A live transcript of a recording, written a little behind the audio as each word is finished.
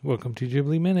Welcome to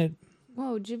Ghibli Minute.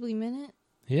 Whoa, Ghibli Minute?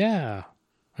 Yeah,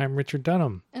 I'm Richard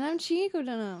Dunham. And I'm Chieko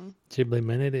Dunham. Ghibli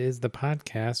Minute is the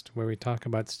podcast where we talk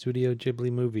about Studio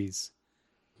Ghibli movies,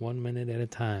 1 minute at a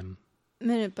time.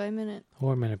 Minute by minute.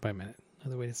 Or minute by minute.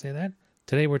 Another way to say that.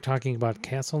 Today we're talking about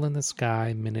Castle in the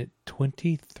Sky, minute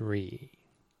 23.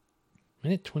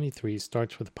 Minute 23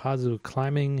 starts with Pazu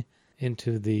climbing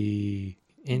into the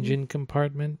engine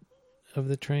compartment of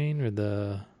the train, or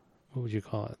what would you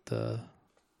call it?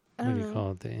 I don't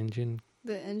know. The engine?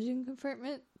 The engine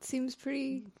compartment seems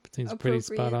pretty Pretty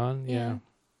spot on. Yeah.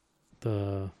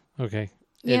 Okay.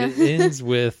 Yeah. It ends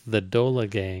with the Dola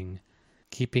gang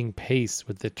keeping pace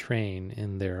with the train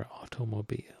in their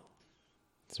automobile.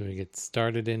 So we get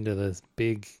started into this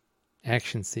big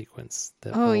action sequence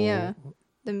that will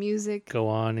the music go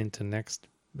on into next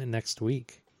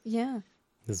week. Yeah.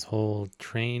 This whole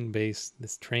train chase.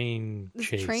 Train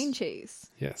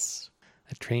chase. Yes.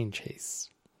 A train chase.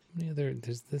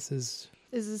 Is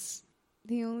this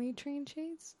the only train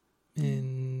chase?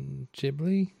 In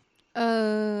Ghibli?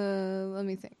 Let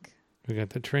me think. We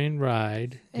got the train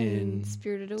ride in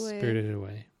Spirited Away. Spirited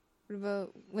Away. What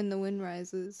about When the Wind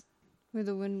Rises? Where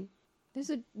the wind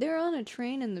they're on a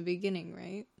train in the beginning,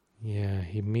 right? Yeah,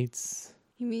 he meets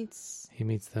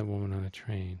that woman on a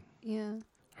train. Yeah.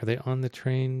 Are they on the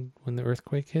train when the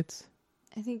earthquake hits?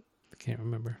 I can't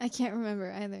remember. I can't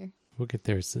remember either. We'll get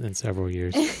there in several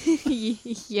years.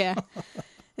 Yeah.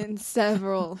 In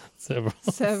several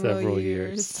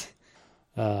years.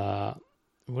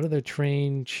 What other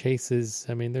train chases?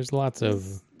 I mean, there's lots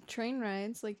of train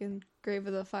rides, like in Grave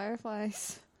of the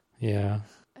Fireflies. Yeah.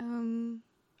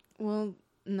 Well,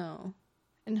 no.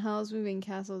 In Howl's Moving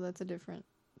Castle, that's a different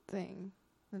thing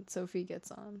that Sophie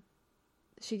gets on.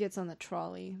 She gets on the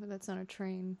trolley, but that's not a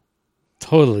train.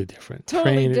 Totally different.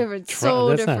 Totally different. That's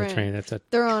different. Not a train. That's a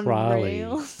They're trolley.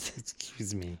 on rails.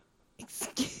 Excuse me.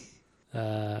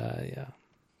 Yeah.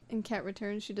 In Cat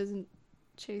Returns, she doesn't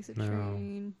chase a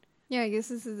train. Yeah, I guess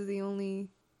this is the only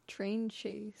train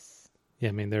chase. Yeah,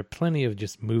 I mean, there are plenty of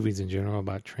just movies in general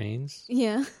about trains.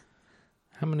 Yeah.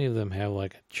 How many of them have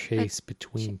like a chase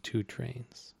between two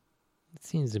trains? It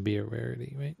seems to be a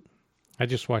rarity, right? I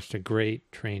just watched a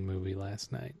great train movie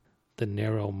last night, The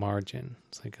Narrow Margin.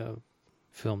 It's like a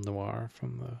film noir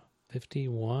from the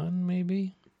 51,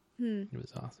 maybe? It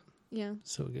was awesome. Yeah.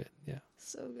 So good, yeah.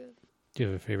 So good. Do you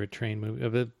have a favorite train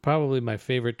movie? Probably my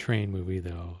favorite train movie,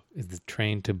 though, is The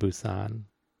Train to Busan,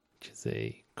 which is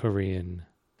a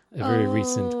very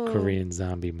recent Korean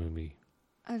zombie movie.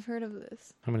 I've heard of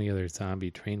this. How many other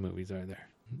zombie train movies are there?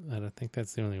 I don't think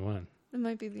that's the only one. It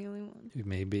might be the only one. It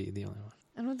may be the only one.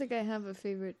 I don't think I have a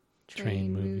favorite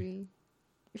train movie.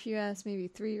 If you asked maybe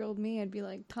 3-year-old me, I'd be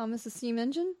like, Thomas the Steam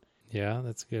Engine? Yeah,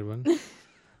 that's a good one.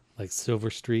 Like Silver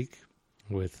Streak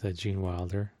with Gene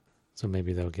Wilder. So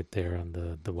maybe they'll get there on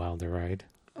the Wilder ride.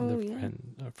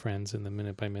 Friends in the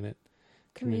Minute by Minute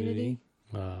community.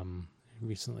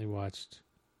 Recently watched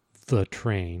The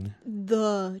Train.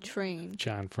 The Train.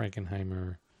 John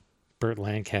Frankenheimer, Burt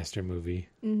Lancaster movie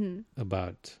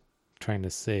about trying to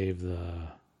save the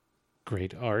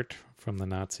great art from the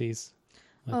Nazis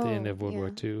at the end of World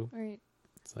War II. Right.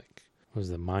 It's like, what was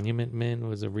it, Monument Men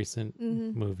was a recent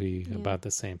movie about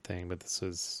the same thing, but this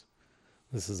is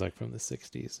like from the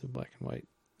 60s, in black and white,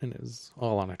 and it was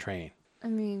all on a train. I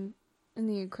mean, in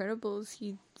The Incredibles,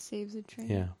 he saves a train.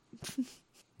 Yeah.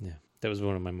 Yeah. That was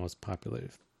one of my most popular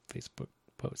Facebook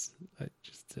posts. I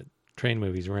just said, train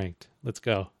movies ranked. Let's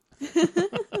go. A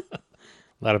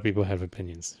lot of people have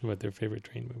opinions about their favorite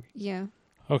train movie. Yeah.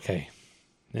 Okay.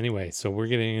 Anyway, so we're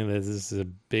getting into this. This is a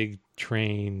big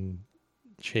train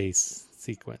chase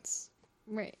sequence.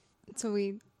 Right. So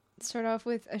we start off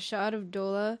with a shot of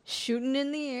Dola shooting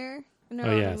in the air.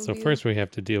 So first we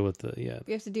have to deal with we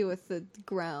have to deal with the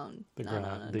ground.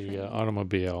 The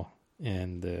automobile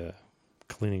and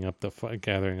cleaning up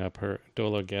gathering up her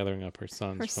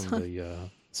sons from the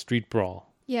street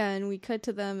brawl. Yeah, and we cut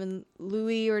to them, and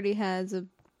Louis already has a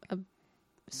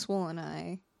swollen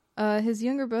eye. His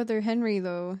younger brother Henry,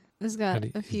 though, has got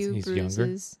a few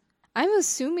bruises. Younger? I'm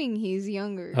assuming he's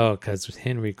younger. Oh, because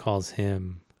Henry calls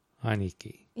him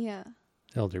Aniki. Yeah.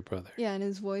 Elder brother. Yeah, and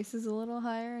his voice is a little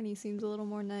higher, and he seems a little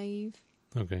more naive.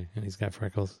 Okay, and he's got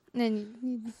freckles.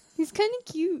 And he's kind of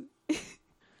cute.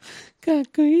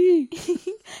 Kakui.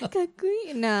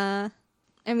 Kakui. Nah.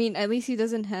 I mean, at least he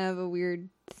doesn't have a weird,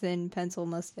 thin pencil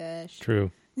mustache.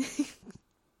 True.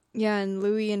 Yeah, and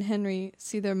Louis and Henry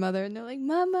see their mother, and they're like,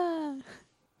 Mama!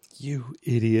 You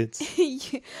idiots.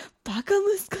 Baka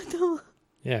musuko.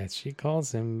 Yeah, she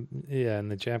calls him, in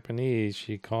the Japanese,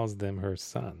 she calls them her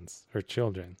sons, her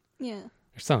children. Yeah.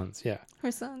 Her sons, yeah.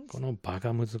 Her sons. このバ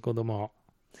カ息子ども.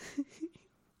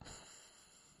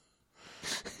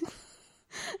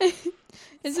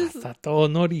 It's just, Sasato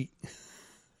Nori.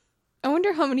 I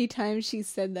wonder how many times she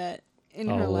said that in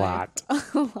her life.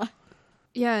 A lot.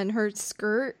 Yeah, and her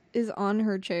skirt is on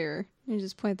her chair. You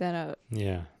just point that out.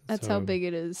 Yeah. That's how big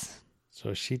it is.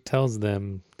 So she tells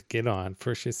them to get on.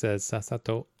 First she says,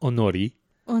 Sasato Onori.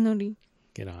 Onori.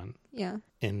 Get on. Yeah.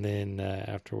 And then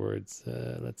afterwards,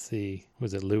 let's see,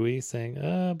 was it Louis saying,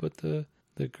 but the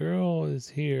girl is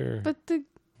here. But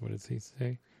what does he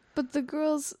say? But the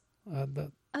girl's,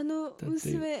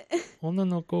 娘。女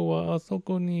の子はあそ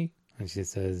こに. And she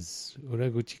says,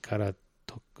 裏口から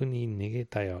とっくに逃げ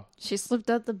たよ. She slipped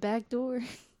out the back door.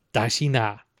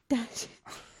 Dashina.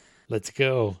 Let's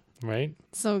go. Right?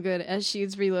 So good. As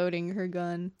she's reloading her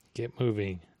gun. Get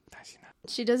moving. Dashina.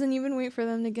 She doesn't even wait for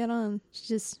them to get on. She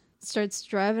just starts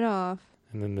driving off.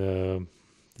 And then the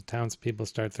townspeople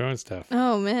start throwing stuff.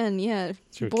 Oh, man, yeah.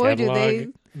 Boy, do they...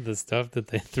 The stuff that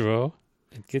they throw.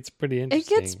 It gets pretty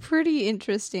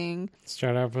interesting.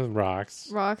 Start off with rocks.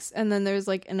 Rocks, and then there's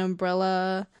like an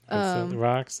umbrella.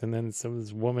 Rocks, and then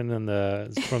this woman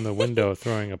from the window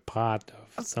throwing a pot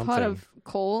of something. A pot of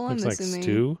coal, Looks like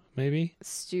stew, maybe?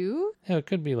 Stew? Yeah, it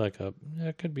could be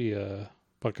a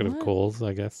bucket of coals,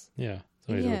 I guess. Yeah.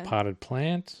 So there's a potted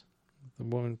plant. The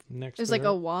woman next to her. There's like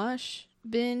a wash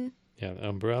bin. Yeah,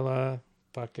 umbrella.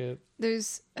 Bucket.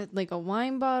 There's like a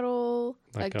wine bottle,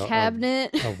 like a cabinet,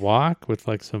 a wok with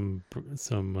like some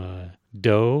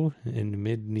dough in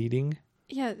mid kneading.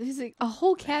 Yeah, there's like a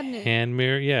whole cabinet. Hand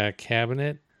mirror, yeah, a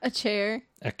cabinet. A chair.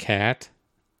 A cat.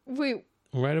 Wait.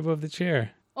 Right above the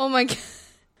chair. Oh my god.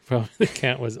 Probably the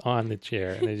cat was on the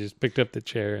chair and they just picked up the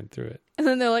chair and threw it. And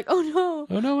then they're like, "Oh no!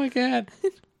 Oh no, my cat,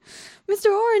 Mr.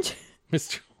 Orange."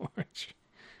 Mr. Orange.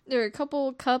 There are a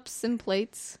couple cups and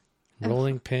plates.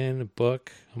 Rolling pin, a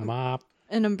book, a mop.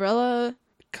 An umbrella.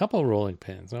 A couple rolling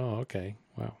pins. Oh, okay.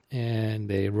 Wow.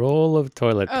 And a roll of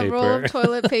toilet paper. A roll of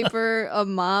toilet paper, a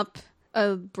mop,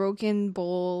 a broken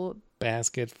bowl.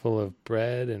 Basket full of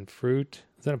bread and fruit.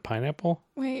 Is that a pineapple?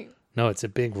 Wait. No, it's a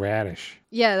big radish.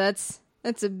 Yeah, that's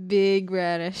a big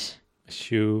radish. A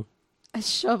shoe. A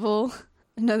shovel.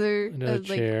 Another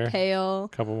chair. Like pail. A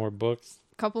couple more books.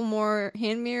 A couple more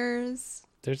hand mirrors.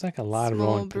 There's like a lot of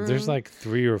rolling pins. There's like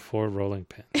 3 or 4 rolling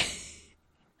pins.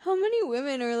 How many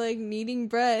women are like kneading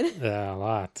bread? Yeah, a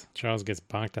lot. Charles gets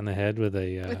bonked on the head with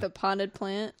a potted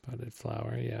plant. Potted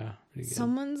flower, yeah.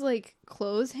 Someone's like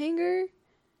clothes hanger.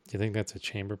 Do you think that's a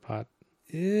chamber pot?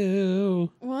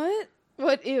 Ew. What?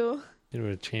 What ew? You know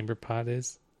what a chamber pot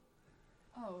is?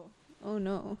 Oh. Oh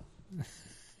no.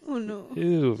 Oh no.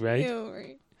 Ew, right? Ew,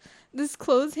 right. This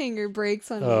clothes hanger breaks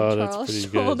on Charles'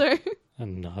 shoulder. Good.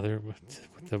 Another with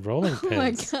the rolling pins. Oh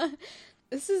my god.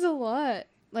 This is a lot.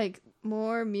 Like,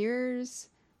 more mirrors.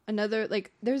 Another,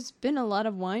 like, there's been a lot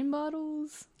of wine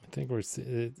bottles. I think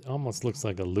it almost looks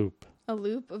like a loop. A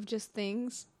loop of just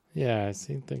things? Yeah, I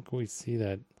think we see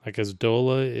that. Like, as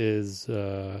Dola is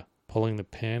pulling the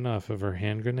pin off of her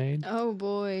hand grenade. Oh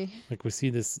boy. Like, we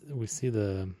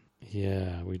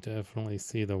definitely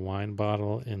see the wine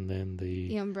bottle and then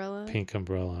the umbrella. Pink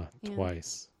umbrella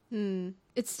twice.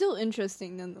 It's still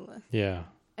interesting nonetheless. Yeah.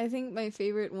 I think my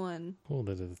favorite one. Cool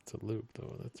that it's a loop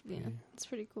though. That's pretty. Yeah, it's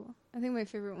pretty cool. I think my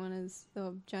favorite one is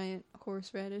the giant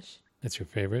horseradish. That's your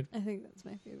favorite? I think that's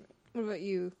my favorite. What about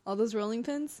you? All those rolling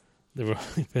pins? The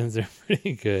rolling pins are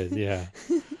pretty good. Yeah.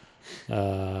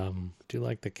 Do you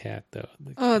like the cat though?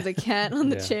 The cat on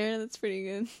the chair. That's pretty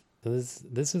good. So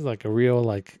this is like a real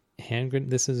like hand grenade.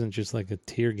 This isn't just like a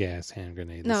tear gas hand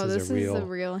grenade. This is a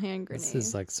real hand grenade. This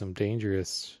is like some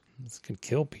dangerous. This could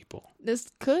kill people.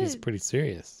 This could. It's pretty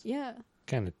serious. Yeah.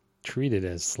 Kind of treated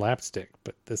as slapstick,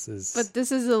 but this is. But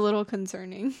this is a little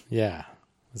concerning. Yeah,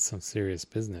 it's some serious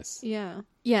business. Yeah.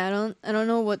 Yeah. I don't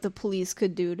know what the police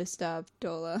could do to stop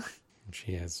Dola.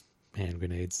 She has hand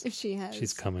grenades. If she has.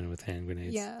 She's coming with hand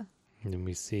grenades. Yeah. And then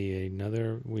we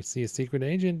see a secret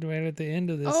agent right at the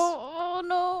end of this. Oh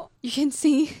no. You can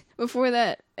see before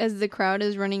that, as the crowd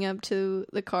is running up to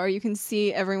the car, you can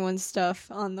see everyone's stuff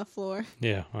on the floor.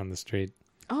 Yeah, on the street.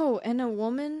 Oh, and a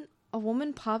woman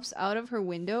pops out of her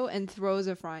window and throws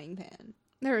a frying pan.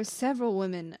 There are several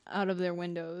women out of their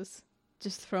windows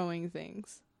just throwing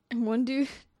things. And one dude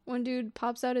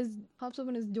pops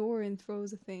open his door and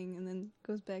throws a thing and then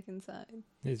goes back inside.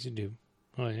 Yes, you do.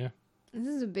 Oh yeah. This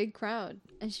is a big crowd,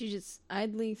 and she just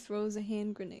idly throws a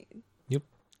hand grenade.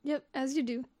 Yep, as you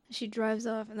do. She drives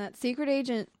off, and that secret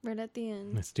agent right at the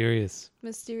end. Mysterious.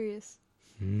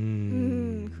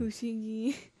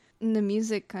 Kushigi. And the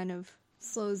music kind of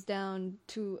slows down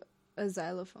to a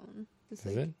xylophone. It's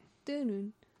is it?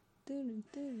 Dun, Ding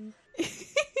dong,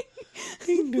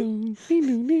 ding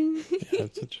dong, ding. Yeah,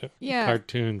 it's such a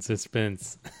cartoon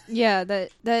suspense. Yeah,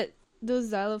 that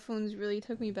those xylophones really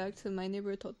took me back to My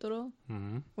Neighbor Totoro.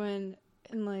 Mm-hmm. When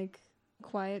in like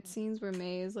quiet scenes where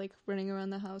May is like running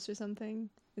around the house or something,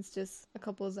 it's just a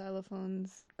couple of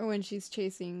xylophones. Or when she's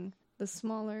chasing the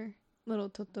smaller little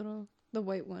Totoro, the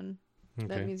white one,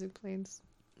 that music plays.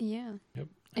 Yeah. Yep.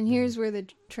 And here's where the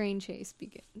train chase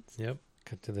begins. Yep.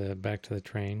 Cut back to the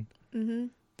train. Mm-hmm.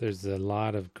 There's a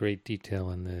lot of great detail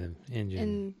in the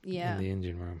engine. In the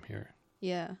engine room here.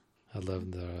 Yeah. I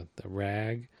love the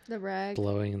rag. The rag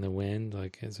blowing in the wind,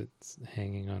 like as it's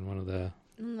hanging on one of the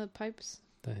pipes.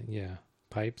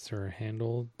 Pipes or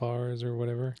handlebars or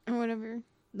whatever.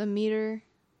 The meter.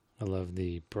 I love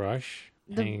the brush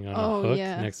hanging on a hook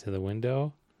next to the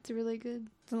window. It's really good.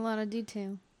 It's a lot of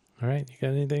detail. All right, you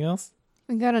got anything else?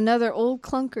 We got another old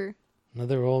clunker.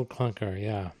 Another old clunker,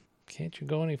 yeah. Can't you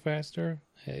go any faster?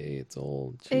 Hey, it's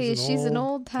old. She's an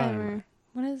old timer.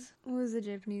 What was the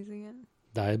Japanese again?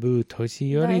 だいぶ年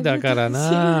寄りだから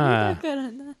な.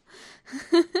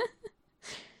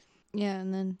 Yeah,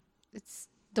 and then it's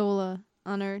Dola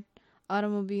on her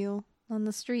automobile on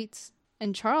the streets.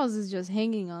 And Charles is just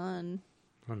hanging on.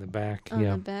 On the back,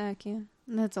 the back, yeah.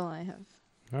 And that's all I have.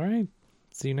 All right.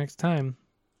 See you next time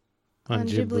on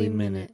Ghibli Minute.